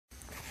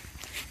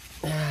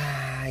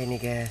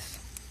guys,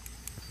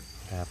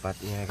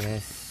 dapatnya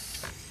guys,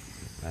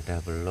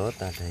 ada belut,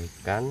 ada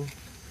ikan.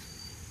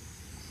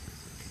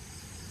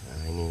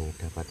 Nah ini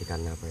dapat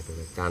ikan apa itu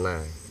guys?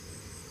 Chana.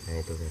 Nah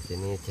itu guys,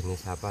 ini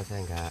jenis apa saya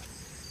nggak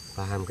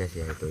paham guys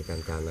ya, itu ikan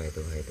chana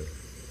itu. Nah, itu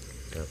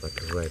dapat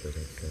dua itu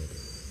guys. Nah, itu.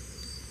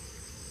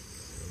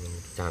 Ini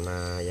chana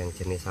yang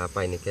jenis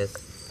apa ini guys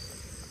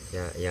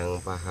ya?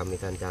 Yang paham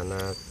ikan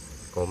chana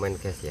komen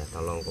guys ya,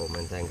 tolong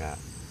komen, saya nggak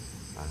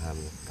paham.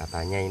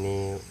 Katanya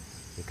ini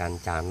ikan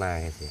chana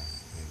guys ya.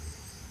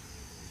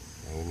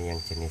 Nah ini yang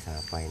jenis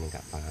apa ini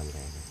nggak paham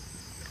saya guys.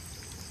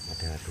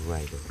 Ada dua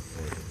itu.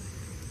 Nah, itu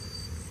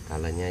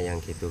kalanya yang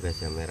gitu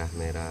guys ya,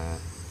 merah-merah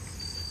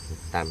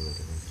hitam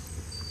gitu guys.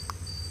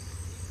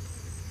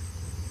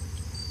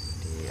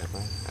 Di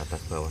apa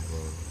atas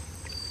bawahnya.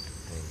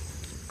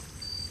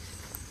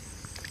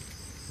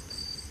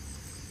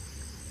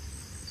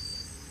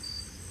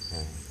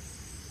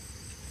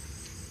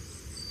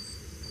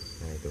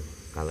 Nah itu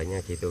kalanya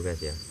gitu guys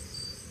ya,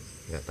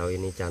 nggak tahu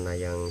ini chana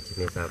yang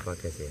jenis apa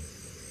guys ya.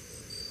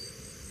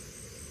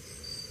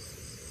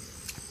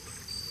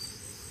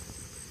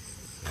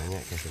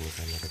 Banyak guys ini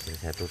chana kecil,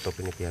 saya tutup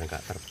ini biar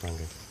nggak terbang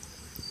guys.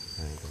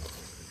 Nah itu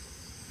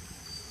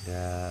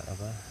udah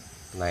apa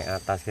naik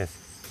atas guys.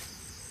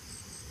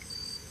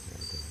 Nah,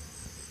 itu.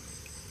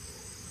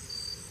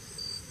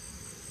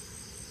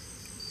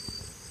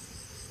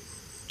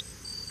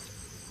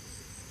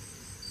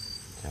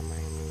 Sama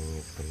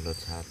ini belut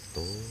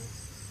satu,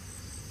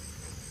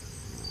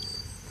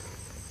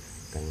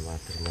 dan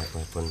waternya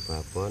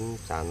babon-babon,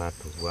 chana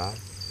dua.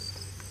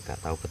 Nggak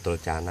tahu betul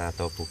chana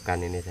atau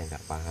bukan, ini saya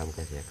nggak paham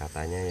guys ya.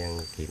 Katanya yang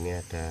gini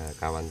ada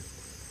kawan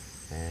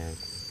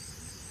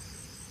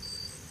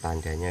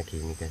tandanya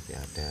gini guys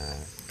ya,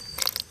 ada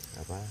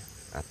apa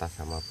atas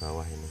sama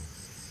bawah ini,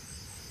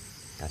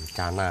 dan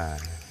chana.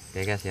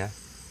 Oke guys ya.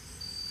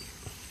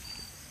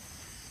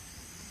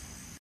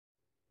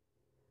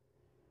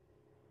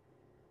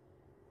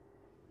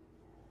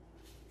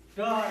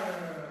 Dar,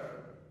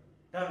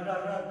 dar, dar,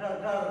 dar, dar,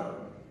 dar.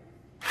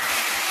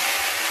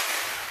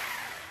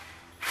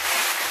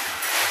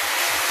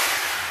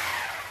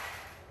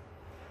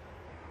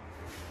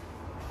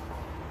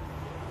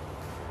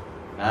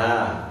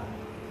 Nah,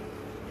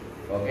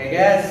 oke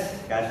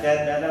guys,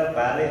 kaset channel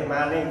balik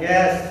maning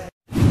guys.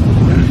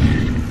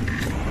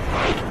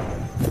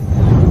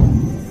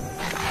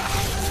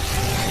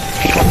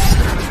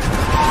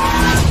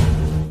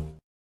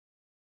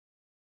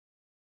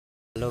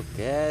 Halo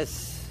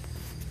guys,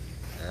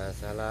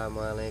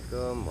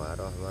 assalamualaikum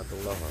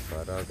warahmatullahi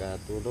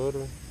wabarakatuh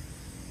lur.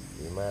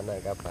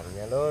 Gimana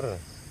kabarnya lur?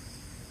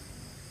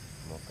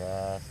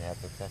 Semoga sehat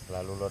sukses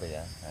selalu lur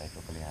ya. Nah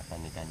itu kelihatan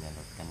ikannya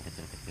lur, ikan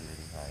kecil-kecil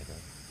ini. Nah itu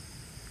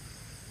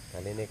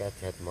kali ini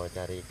kajet mau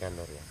cari ikan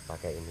lur ya,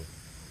 pakai ini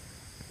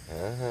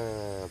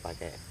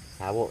pakai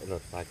sawuk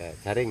lur, pakai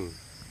jaring.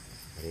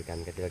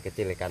 Ikan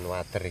kecil-kecil, ikan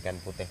wader, ikan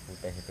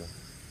putih-putih itu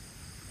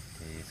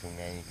di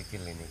sungai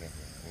kecil ini guys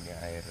ya. Ini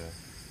air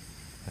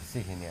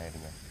bersih ini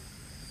airnya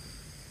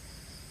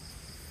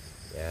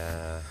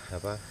ya,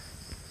 apa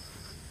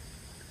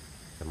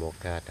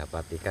semoga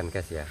dapat ikan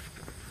guys ya.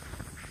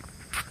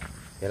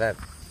 Oke,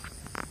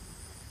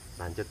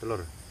 lanjut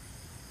lur,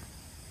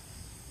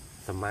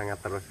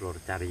 semangat terus lur,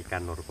 cari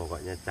ikan lur,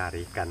 pokoknya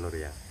cari ikan lur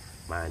ya.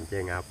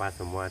 Mancing apa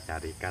semua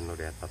cari ikan lur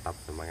ya, tetap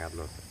semangat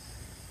lur,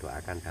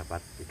 doakan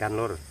dapat ikan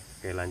lur.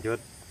 Oke lanjut.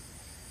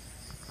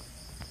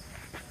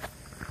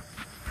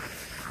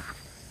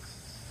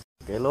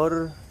 Oke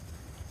lur,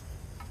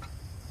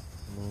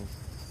 ini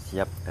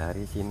siap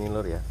dari sini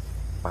lur ya,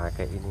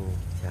 pakai ini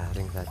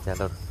jaring saja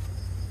lur,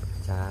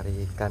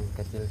 cari ikan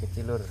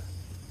kecil-kecil lur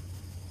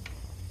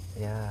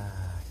ya,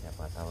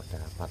 siapa tahu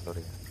dapat lur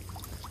ya.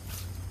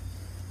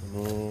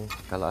 Ini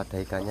kalau ada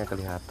ikannya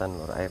kelihatan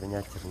lur, airnya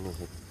jernih.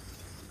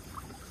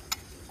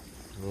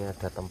 Ini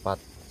ada tempat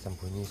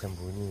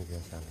sembunyi-sembunyi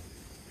biasanya.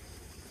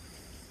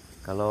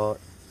 Kalau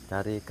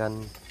cari ikan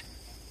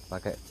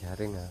pakai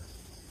jaring ya,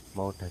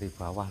 mau dari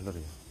bawah lur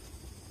ya,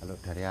 kalau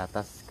dari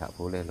atas gak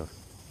boleh lur.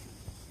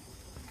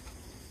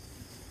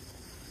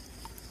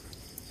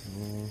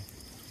 Ini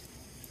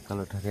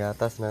kalau dari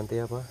atas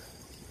nanti apa,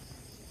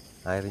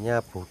 airnya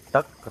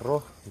butek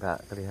keruh,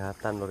 nggak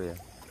kelihatan lur ya.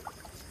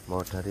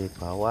 Mau dari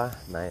bawah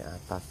naik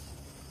atas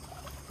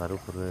baru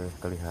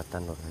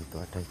kelihatan lur. Itu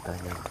ada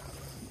ikannya,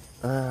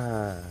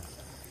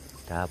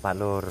 dapat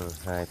lur.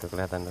 Nah itu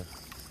kelihatan lur,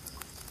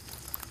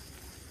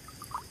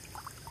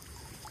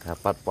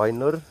 dapat poin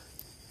lur.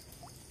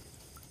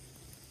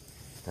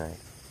 Nah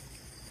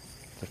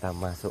kita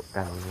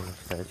masukkan ini lur.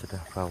 Saya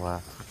sudah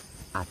bawa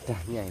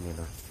adahnya ini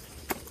lur.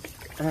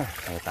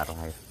 Saya taruh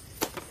air.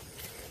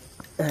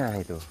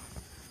 Itu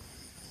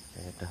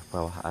saya udah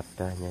bawa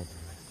adahnya itu.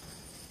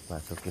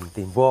 Masukin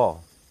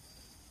timbo,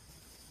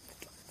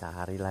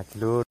 cari lagi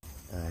lur.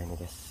 Nah ini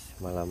guys,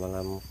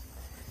 malam-malam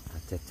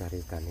aja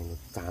cari ikan ini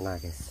chana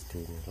guys,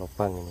 di ini,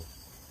 lubang ini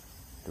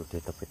itu di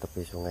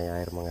tepi-tepi sungai,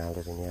 air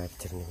mengalir ini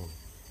ajar nih.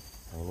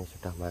 Nah ini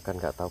sudah makan,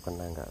 nggak tahu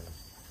kena nggak lur.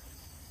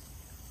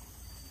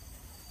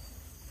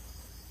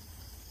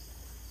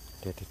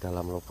 Dia di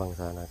dalam lubang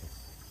sana guys.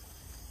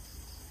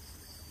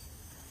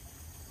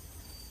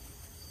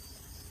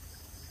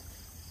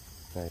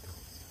 Nah itu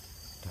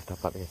udah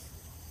dapat guys.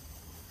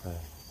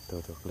 Nah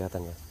tuh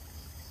kelihatan guys.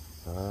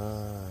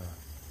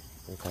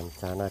 Ikan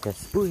chana guys.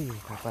 Wih,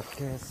 dapat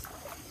guys.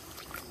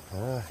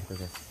 Itu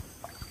guys.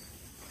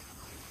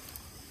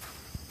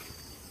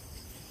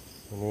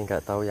 Ini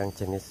nggak tahu yang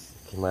jenis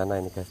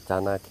gimana ini guys.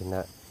 Chana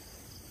gina.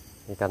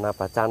 Ikan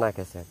apa? Chana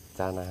guys ya.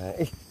 Chana.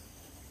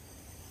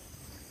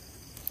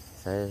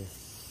 Saya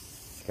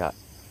nggak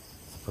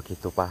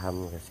begitu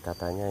paham guys.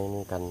 Katanya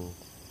ini ikan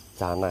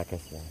chana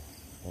guys ya.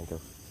 Itu.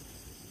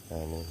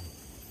 Nah ini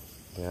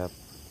dia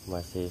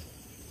masih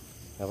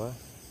apa?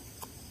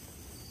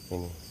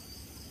 Ini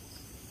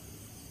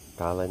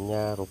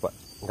kalenya rupa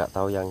nggak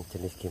tahu yang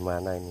jenis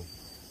gimana ini.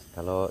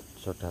 Kalau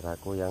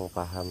saudaraku yang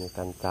paham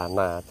ikan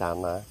chana,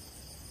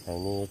 nah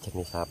ini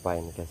jenis apa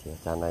ini guys ya,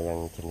 chana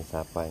yang jenis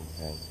apa ini.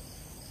 Nah, ini.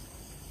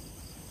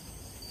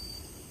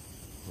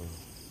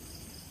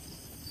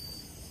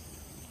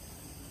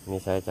 Ini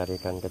saya cari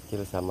ikan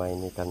kecil sama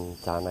ini ikan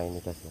chana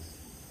ini guys ya,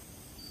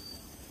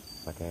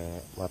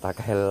 pakai mata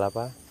kail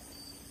apa,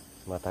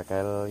 mata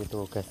kail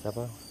itu guys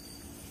apa,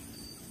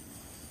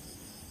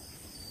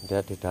 dia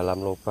di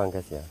dalam lubang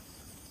guys ya.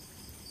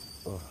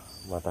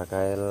 Mata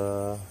kail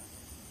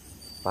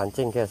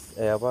pancing guys,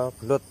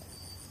 belut,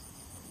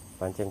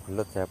 pancing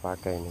belut saya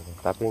pakai ini guys.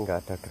 Tapi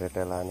nggak ada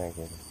gretelannya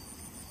gitu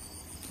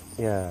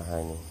ya. Nah,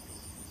 ini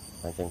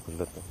pancing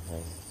belut.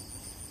 Nah, ini.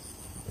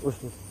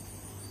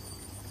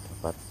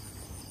 Dapat,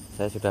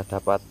 saya sudah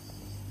dapat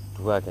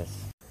 2 guys.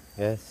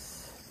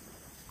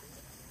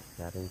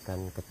 Cari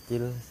ikan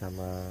kecil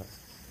sama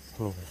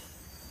ini guys,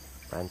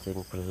 pancing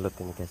belut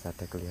ini guys.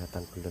 Ada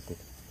kelihatan belut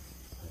itu.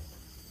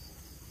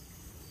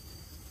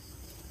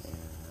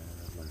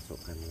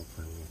 Masukkan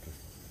lubangnya guys.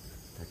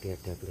 Tadi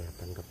ada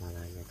kelihatan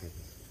kepalanya guys.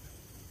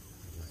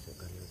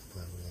 Masukkan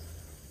lubangnya.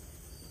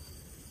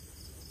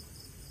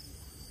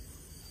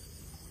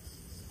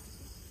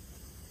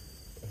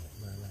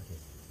 Mana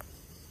guys?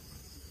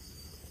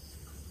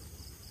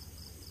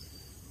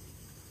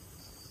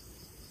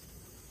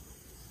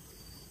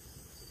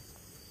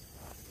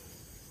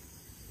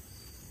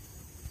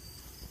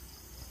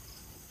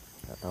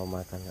 Nggak tahu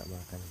makan nggak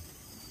makan.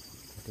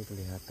 Tadi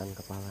kelihatan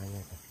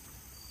kepalanya guys.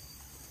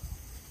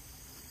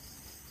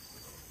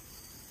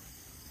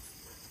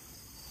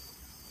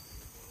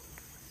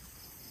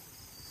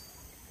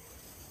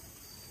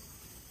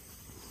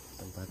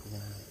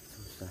 Tempatnya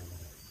susah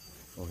nih.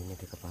 Ini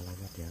di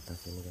kepalanya di atas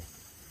ini guys.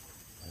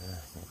 Nah,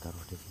 saya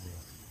taruh di sini.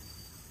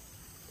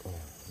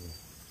 Ini.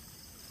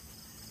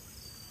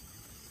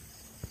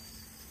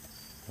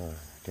 Nah,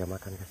 dia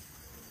makan guys.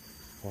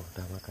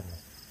 Udah makan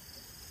guys.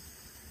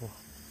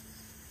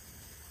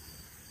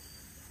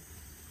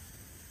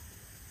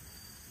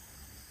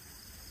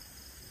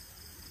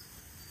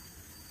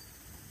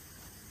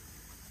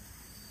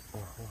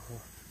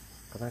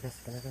 Kena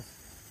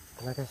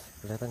guys,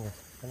 kelihatan guys,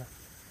 kena.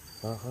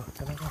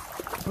 Kena guys.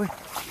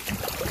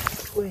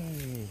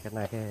 Wih,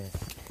 kena guys.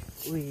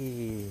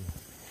 Wih.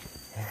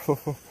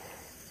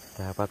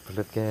 Dapat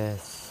belut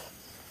guys.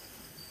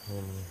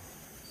 Ini.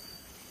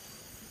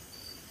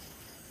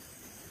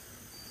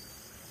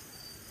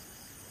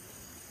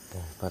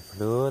 Dapat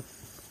belut.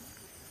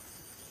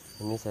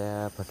 Ini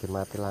saya bagi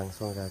mati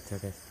langsung saja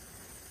guys.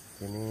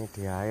 Ini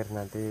di air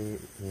nanti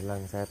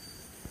hilang. Saya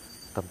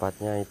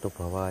tempatnya itu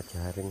bawa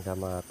jaring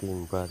sama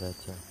timba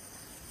saja.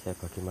 Saya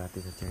bagi mati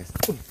saja guys.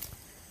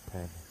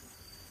 Nah,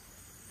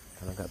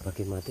 kalau nggak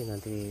bagi mati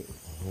nanti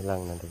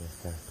hilang nanti guys.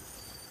 Nah,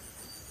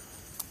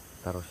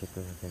 taruh situ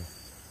saja.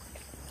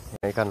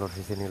 Ikan lur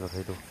di sini lur,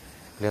 itu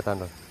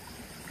kelihatan lur.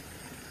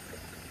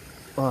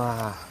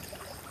 Wah,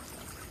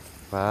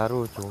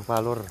 baru jumpa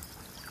lur.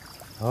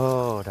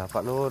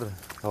 Dapat lur.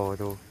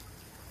 Itu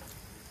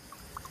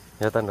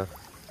kelihatan lur.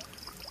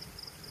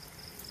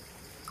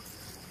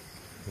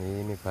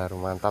 Ini baru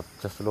mantap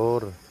jos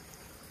lur.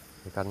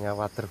 Ikannya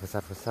water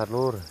besar-besar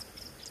lur.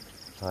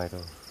 Nah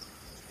itu.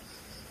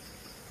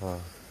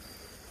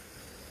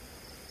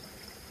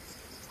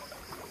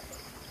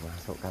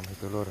 Masukkan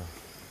itu lur.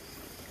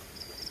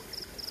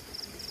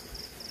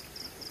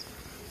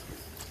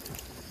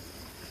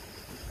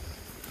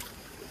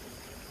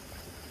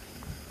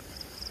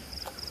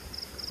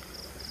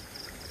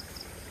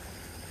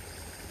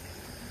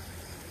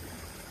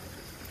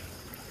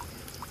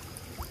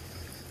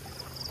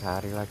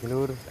 Cari lagi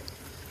lur.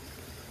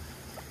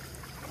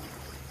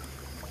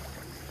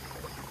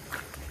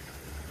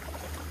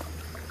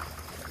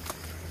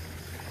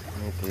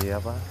 Ini di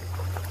apa,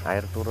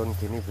 air turun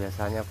gini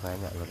biasanya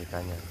banyak lur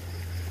ikannya.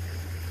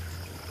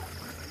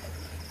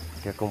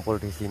 Dia kumpul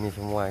di sini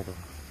semua itu.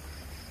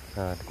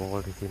 Nah,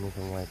 kumpul di sini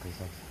semua itu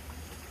kan.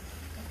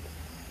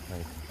 Nah,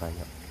 itu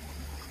banyak.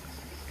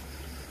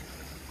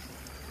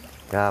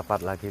 Dapat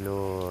lagi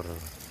lur.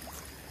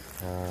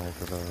 Nah,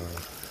 itu lur.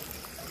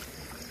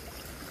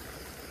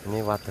 Ini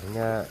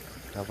waternya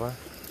apa,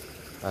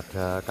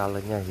 ada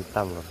kalenya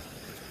hitam loh,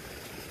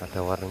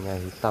 ada warnanya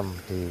hitam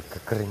di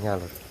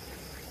gegernya loh.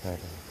 Nah,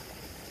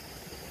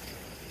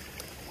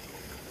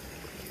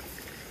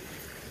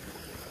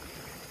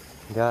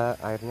 Dia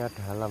airnya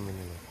dalam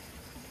ini loh.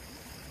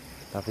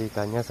 Tapi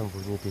ikannya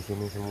sembunyi di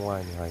sini semua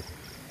ini. Wah, itu.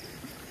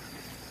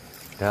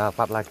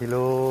 Dapat lagi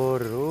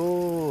lur.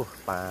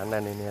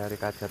 Panen ini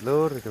hari kajat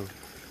lur itu.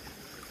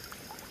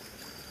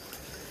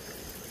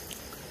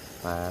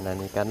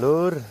 Panen ikan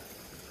lur.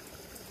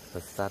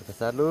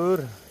 Besar-besar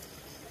lur.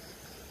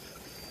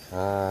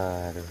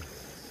 Aduh.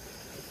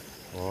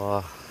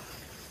 Wah.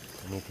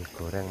 Ini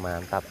digoreng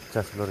mantap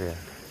jos lur ya.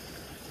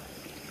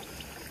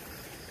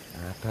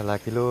 Ada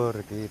lagi lur,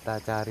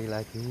 kita cari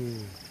lagi.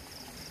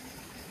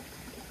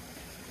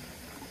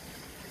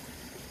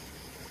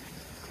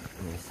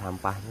 Ini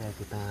sampahnya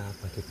kita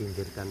bagi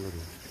pinggirkan lur.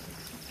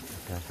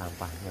 Ada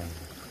sampahnya.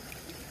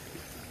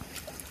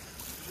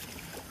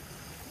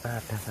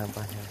 Ada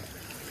sampahnya.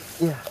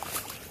 Iya.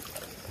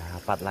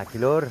 Dapat lagi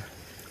lur.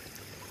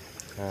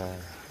 Nah,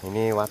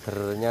 ini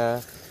waternya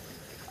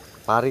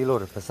pari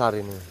lur, besar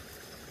ini.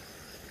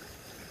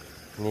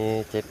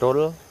 Ini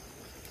cedol.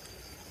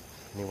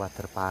 Ini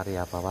water pari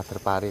apa? Water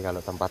pari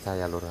kalau tempat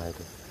saya lur, nah itu.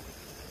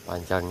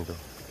 Panjang itu.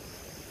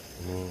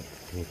 Ini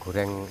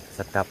digoreng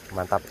sedap,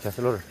 mantap jos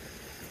lur.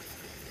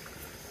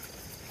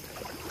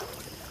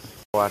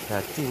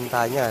 Ada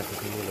cintanya di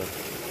sini lur.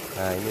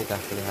 Nah, ini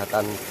udah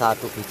kelihatan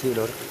satu biji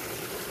lur.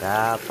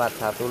 Dapat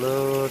satu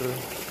lur.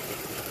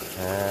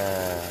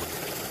 Nah.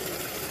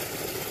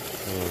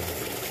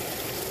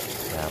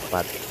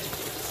 Dapat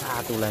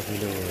satu lagi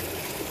lur.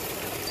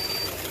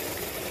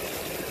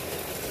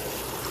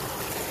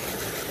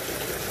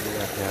 Ini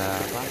ada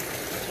apa?